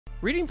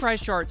Reading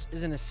price charts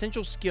is an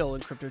essential skill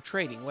in crypto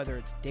trading, whether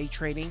it's day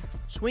trading,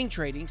 swing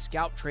trading,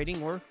 scalp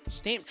trading, or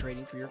stamp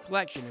trading for your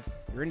collection if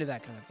you're into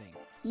that kind of thing.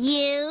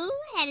 You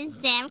had a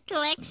stamp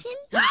collection?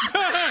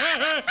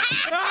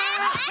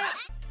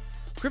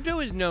 Crypto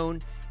is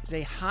known as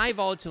a high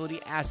volatility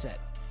asset,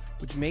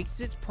 which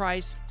makes its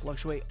price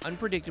fluctuate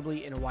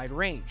unpredictably in a wide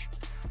range,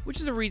 which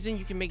is the reason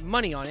you can make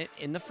money on it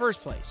in the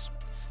first place.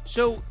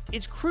 So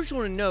it's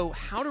crucial to know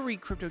how to read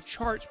crypto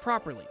charts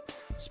properly,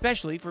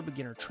 especially for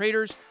beginner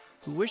traders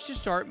who wish to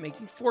start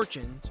making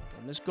fortunes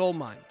from this gold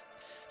mine.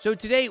 So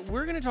today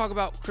we're going to talk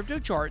about crypto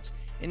charts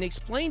and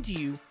explain to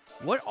you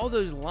what all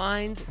those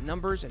lines,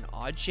 numbers, and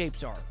odd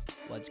shapes are.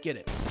 Let's get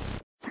it.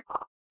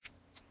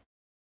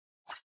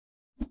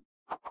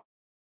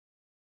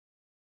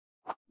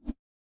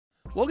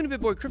 Welcome to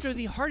BitBoy Crypto,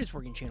 the hardest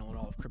working channel in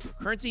all of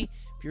cryptocurrency.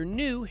 If you're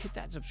new, hit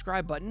that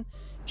subscribe button.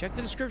 Check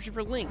the description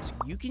for links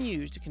you can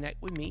use to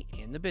connect with me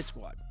and the Bit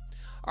Squad.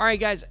 All right,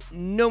 guys,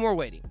 no more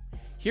waiting.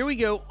 Here we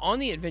go on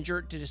the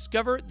adventure to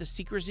discover the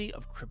secrecy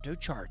of crypto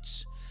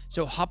charts.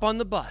 So hop on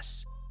the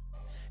bus.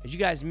 As you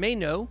guys may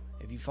know,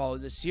 if you follow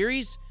this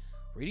series,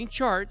 reading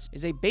charts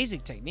is a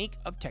basic technique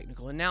of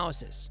technical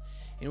analysis,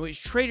 in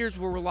which traders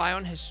will rely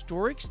on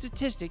historic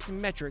statistics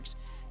and metrics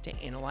to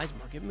analyze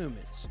market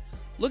movements.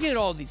 Looking at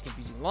all of these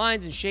confusing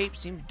lines and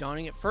shapes seems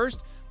daunting at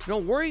first, but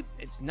don't worry,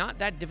 it's not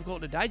that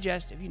difficult to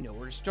digest if you know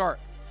where to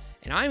start.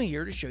 And I'm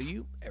here to show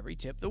you every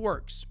tip that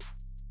works.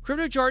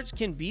 Crypto charts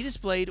can be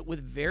displayed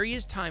with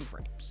various time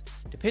frames.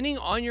 Depending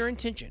on your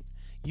intention,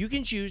 you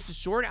can choose to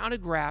sort out a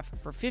graph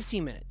for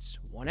 15 minutes,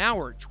 1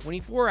 hour,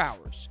 24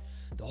 hours,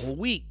 the whole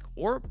week,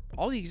 or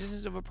all the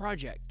existence of a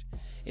project.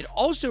 It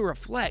also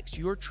reflects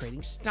your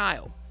trading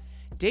style.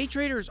 Day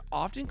traders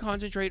often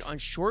concentrate on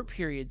short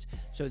periods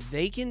so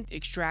they can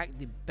extract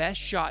the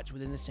best shots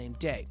within the same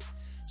day.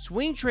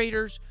 Swing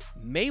traders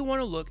may want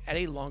to look at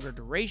a longer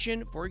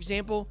duration, for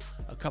example,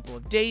 a couple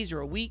of days or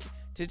a week,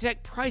 to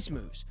detect price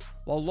moves,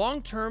 while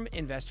long-term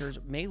investors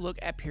may look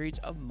at periods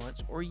of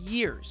months or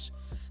years.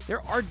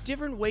 There are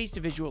different ways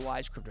to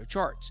visualize crypto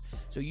charts,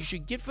 so you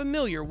should get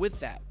familiar with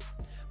that.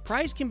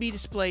 Price can be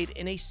displayed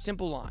in a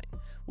simple line,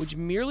 which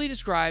merely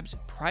describes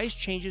price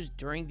changes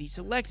during the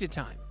selected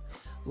time.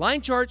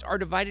 Line charts are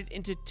divided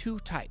into two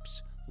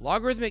types,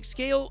 logarithmic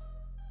scale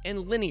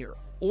and linear,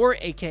 or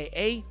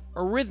aka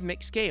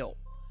arithmetic scale.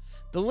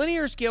 The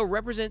linear scale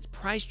represents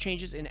price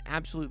changes in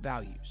absolute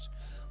values,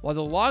 while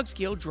the log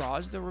scale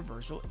draws the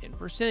reversal in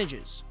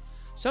percentages.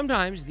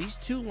 Sometimes these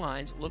two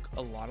lines look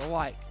a lot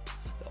alike.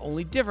 The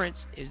only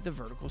difference is the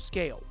vertical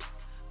scale.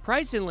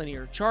 Price in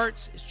linear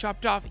charts is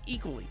chopped off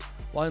equally,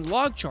 while in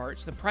log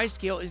charts, the price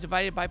scale is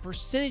divided by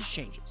percentage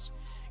changes.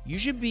 You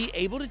should be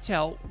able to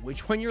tell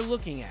which one you're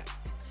looking at.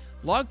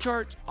 Log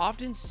charts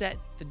often set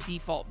the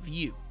default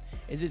view,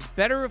 as it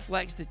better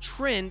reflects the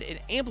trend and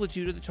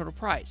amplitude of the total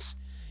price.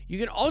 You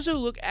can also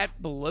look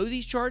at below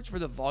these charts for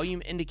the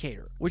volume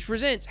indicator, which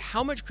presents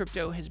how much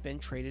crypto has been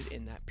traded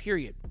in that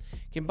period.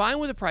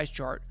 Combined with a price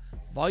chart,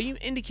 volume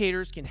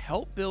indicators can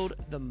help build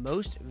the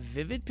most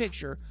vivid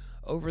picture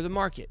over the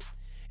market.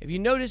 If you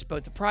notice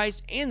both the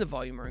price and the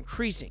volume are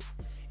increasing,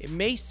 it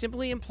may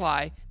simply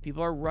imply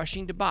people are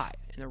rushing to buy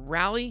and the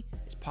rally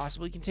is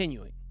possibly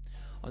continuing.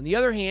 On the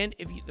other hand,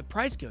 if the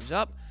price goes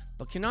up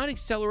but cannot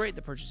accelerate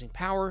the purchasing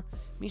power,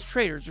 it means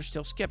traders are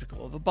still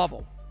skeptical of a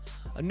bubble.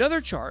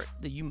 Another chart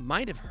that you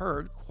might have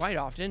heard quite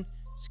often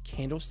is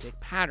candlestick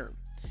pattern.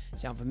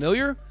 Sound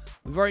familiar?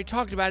 We've already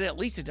talked about it at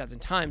least a dozen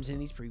times in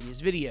these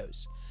previous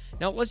videos.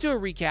 Now let's do a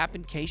recap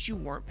in case you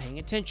weren't paying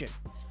attention.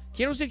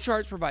 Candlestick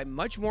charts provide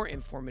much more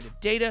informative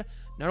data,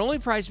 not only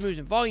price moves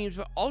and volumes,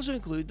 but also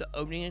include the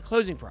opening and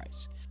closing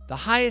price, the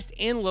highest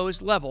and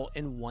lowest level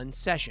in one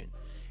session.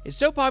 It's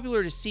so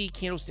popular to see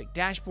candlestick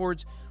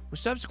dashboards with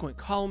subsequent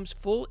columns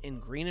full in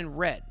green and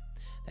red.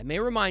 That may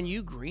remind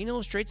you green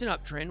illustrates an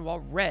uptrend while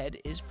red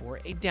is for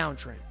a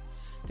downtrend.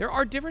 There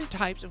are different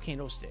types of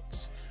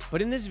candlesticks,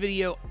 but in this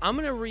video, I'm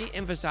going to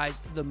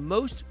re-emphasize the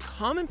most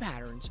common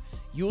patterns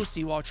you will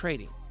see while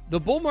trading. The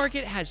bull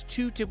market has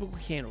two typical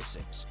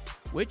candlesticks,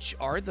 which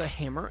are the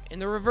hammer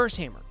and the reverse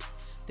hammer.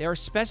 They are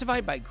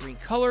specified by green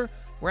color,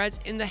 whereas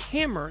in the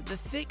hammer, the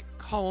thick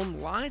column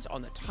lies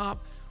on the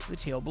top with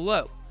the tail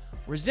below,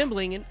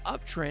 resembling an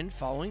uptrend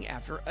following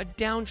after a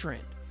downtrend.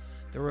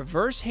 The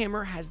reverse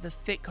hammer has the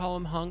thick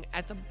column hung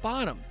at the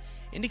bottom,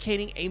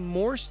 indicating a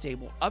more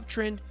stable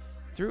uptrend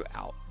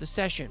throughout the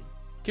session.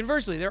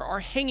 Conversely, there are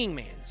hanging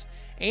mans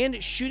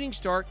and shooting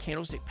star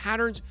candlestick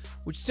patterns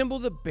which symbol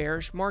the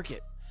bearish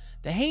market.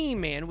 The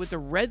hanging man with the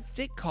red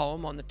thick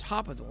column on the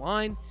top of the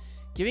line,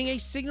 giving a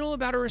signal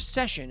about a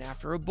recession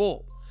after a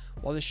bull,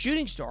 while the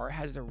shooting star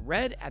has the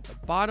red at the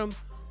bottom,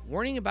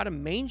 warning about a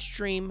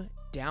mainstream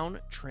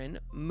downtrend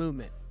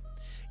movement.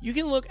 You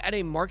can look at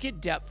a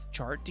market depth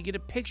chart to get a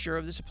picture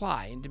of the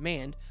supply and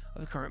demand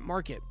of the current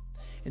market.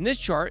 In this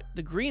chart,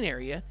 the green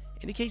area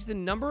indicates the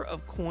number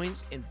of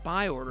coins in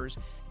buy orders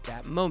at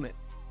that moment,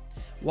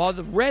 while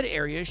the red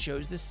area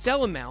shows the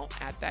sell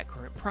amount at that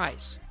current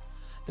price.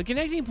 The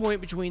connecting point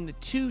between the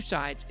two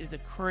sides is the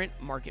current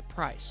market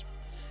price.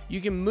 You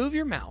can move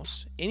your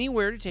mouse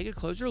anywhere to take a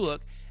closer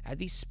look at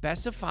the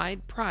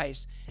specified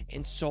price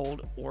and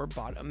sold or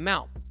bought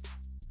amount.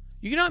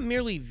 You cannot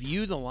merely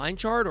view the line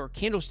chart or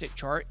candlestick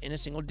chart in a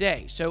single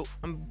day, so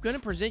I'm going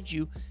to present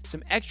you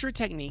some extra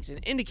techniques and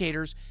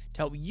indicators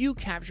to help you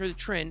capture the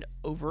trend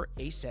over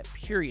a set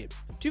period.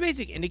 Two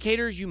basic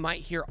indicators you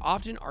might hear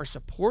often are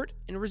support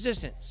and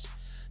resistance.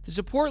 The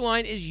support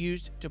line is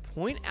used to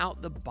point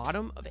out the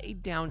bottom of a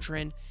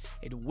downtrend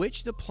in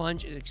which the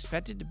plunge is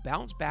expected to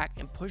bounce back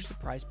and push the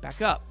price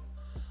back up.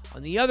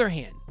 On the other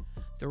hand,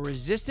 the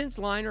resistance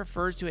line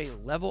refers to a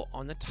level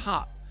on the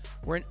top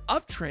where an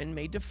uptrend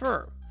may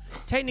defer.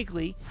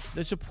 Technically,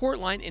 the support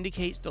line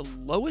indicates the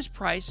lowest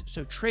price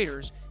so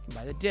traders can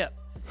buy the dip,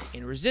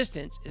 and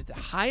resistance is the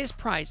highest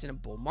price in a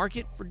bull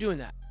market for doing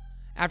that.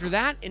 After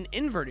that, an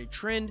inverted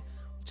trend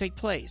will take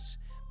place,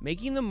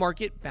 making the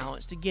market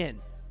balanced again.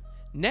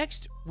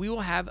 Next, we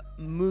will have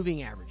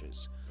moving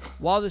averages.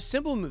 While the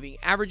simple moving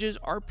averages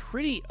are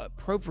pretty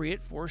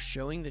appropriate for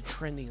showing the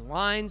trending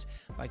lines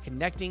by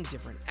connecting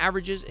different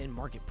averages and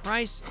market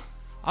price,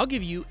 I'll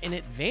give you an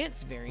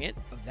advanced variant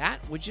of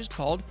that, which is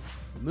called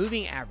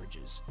moving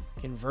averages,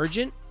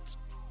 convergence,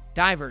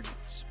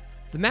 divergence.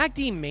 The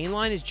MACD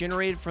mainline is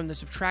generated from the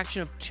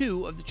subtraction of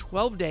two of the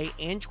 12-day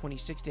and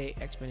 26-day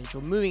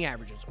exponential moving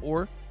averages,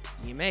 or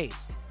EMAs.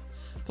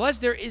 Plus,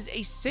 there is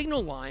a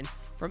signal line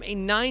from a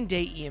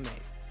 9-day EMA.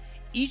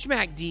 Each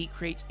MACD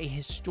creates a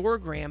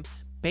histogram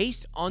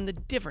based on the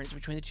difference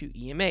between the two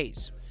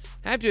EMAs.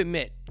 I have to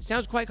admit, it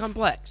sounds quite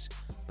complex,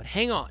 but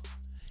hang on.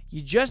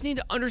 You just need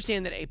to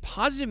understand that a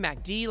positive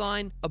MACD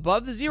line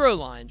above the zero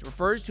lines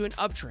refers to an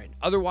uptrend.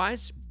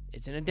 Otherwise,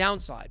 it's in a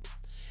downside.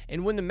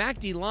 And when the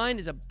MACD line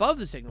is above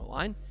the signal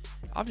line,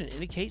 it often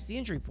indicates the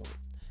entry point.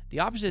 The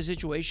opposite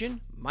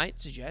situation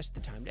might suggest the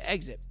time to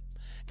exit.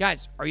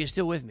 Guys, are you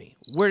still with me?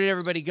 Where did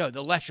everybody go?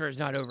 The lecture is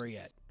not over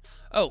yet.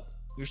 Oh,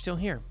 you're still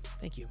here.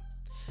 Thank you.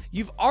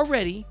 You've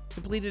already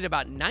completed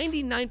about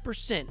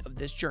 99% of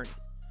this journey.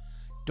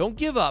 Don't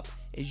give up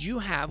as you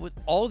have with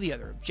all the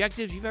other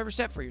objectives you've ever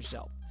set for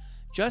yourself.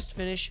 Just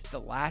finish the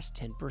last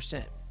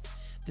 10%.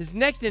 This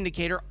next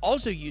indicator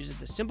also uses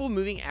the simple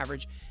moving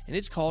average, and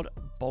it's called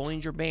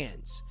Bollinger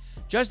Bands.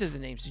 Just as the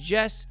name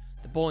suggests,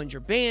 the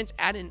Bollinger Bands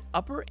add an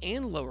upper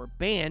and lower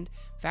band,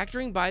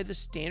 factoring by the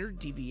standard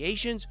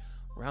deviations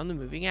around the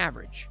moving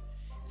average.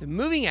 If the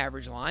moving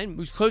average line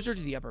moves closer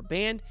to the upper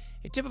band,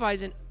 it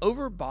typifies an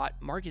overbought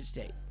market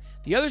state.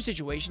 The other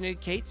situation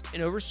indicates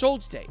an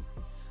oversold state.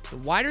 The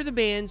wider the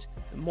bands,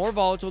 the more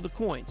volatile the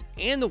coins,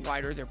 and the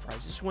wider their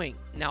prices swing.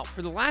 Now,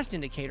 for the last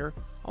indicator,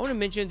 I want to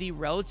mention the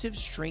Relative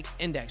Strength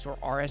Index, or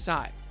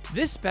RSI.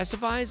 This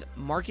specifies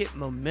market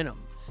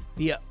momentum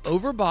via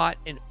overbought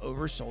and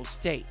oversold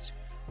states,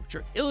 which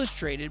are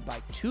illustrated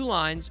by two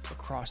lines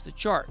across the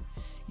chart,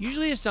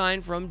 usually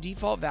assigned from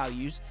default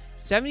values.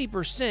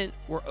 70%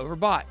 were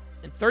overbought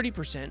and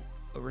 30%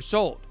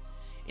 oversold.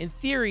 In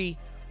theory,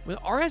 when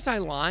the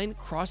RSI line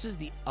crosses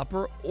the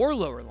upper or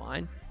lower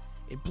line,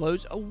 it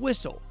blows a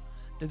whistle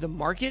that the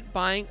market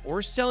buying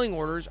or selling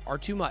orders are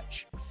too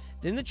much.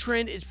 Then the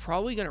trend is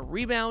probably going to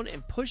rebound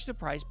and push the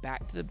price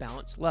back to the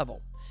balance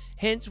level.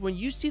 Hence, when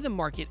you see the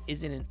market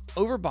is in an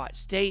overbought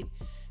state,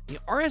 the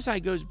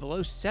RSI goes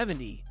below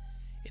 70,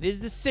 it is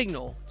the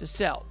signal to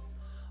sell.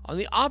 On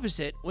the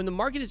opposite, when the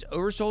market is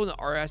oversold and the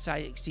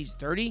RSI exceeds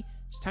 30,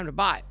 it's time to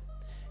buy.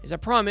 As I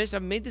promised,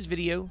 I've made this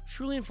video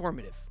truly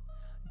informative.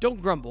 Don't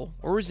grumble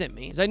or resent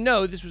me, as I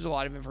know this was a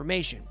lot of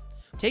information.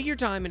 Take your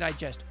time and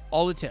digest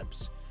all the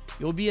tips.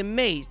 You'll be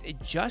amazed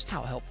at just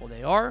how helpful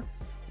they are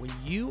when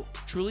you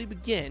truly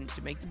begin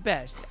to make the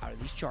best out of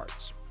these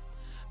charts.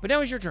 But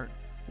now is your turn.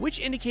 Which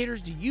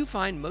indicators do you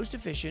find most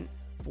efficient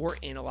for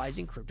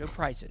analyzing crypto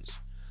prices?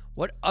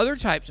 What other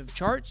types of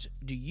charts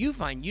do you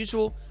find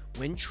useful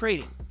when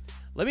trading?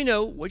 Let me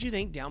know what you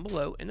think down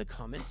below in the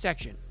comment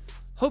section.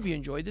 Hope you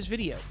enjoyed this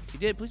video. If you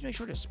did, please make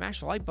sure to smash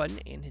the like button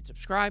and hit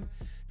subscribe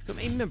to become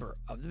a member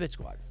of the Bit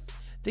Squad.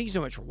 Thank you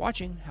so much for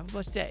watching. Have a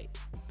blessed day.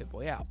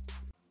 BitBoy out.